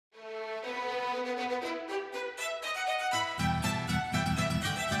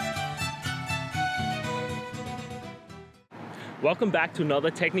Welcome back to another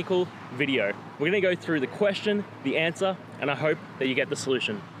technical video. We're gonna go through the question, the answer, and I hope that you get the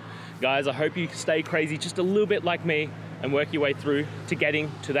solution. Guys, I hope you stay crazy just a little bit like me and work your way through to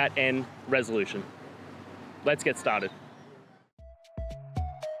getting to that end resolution. Let's get started.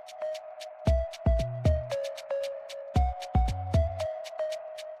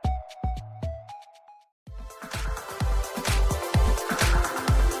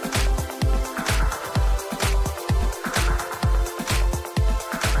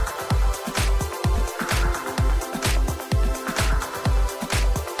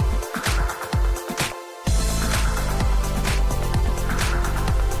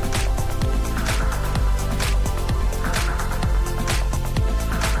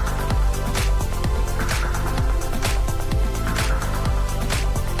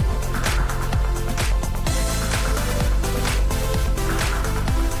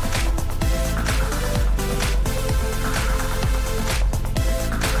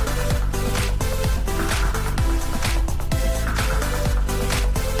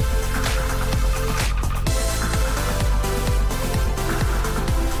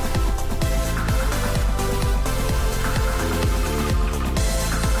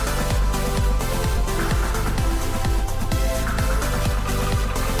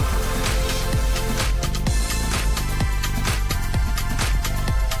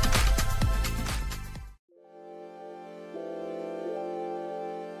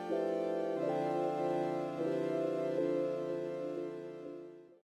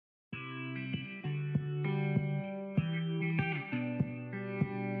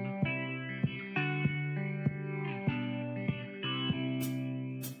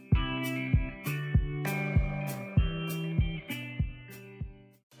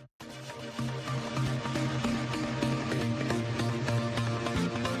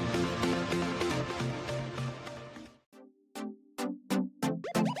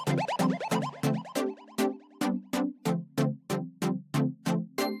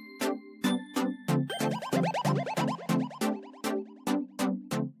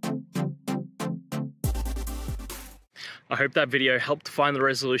 I hope that video helped find the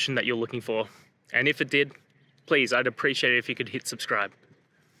resolution that you're looking for. And if it did, please, I'd appreciate it if you could hit subscribe.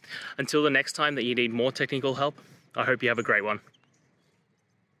 Until the next time that you need more technical help, I hope you have a great one.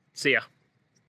 See ya.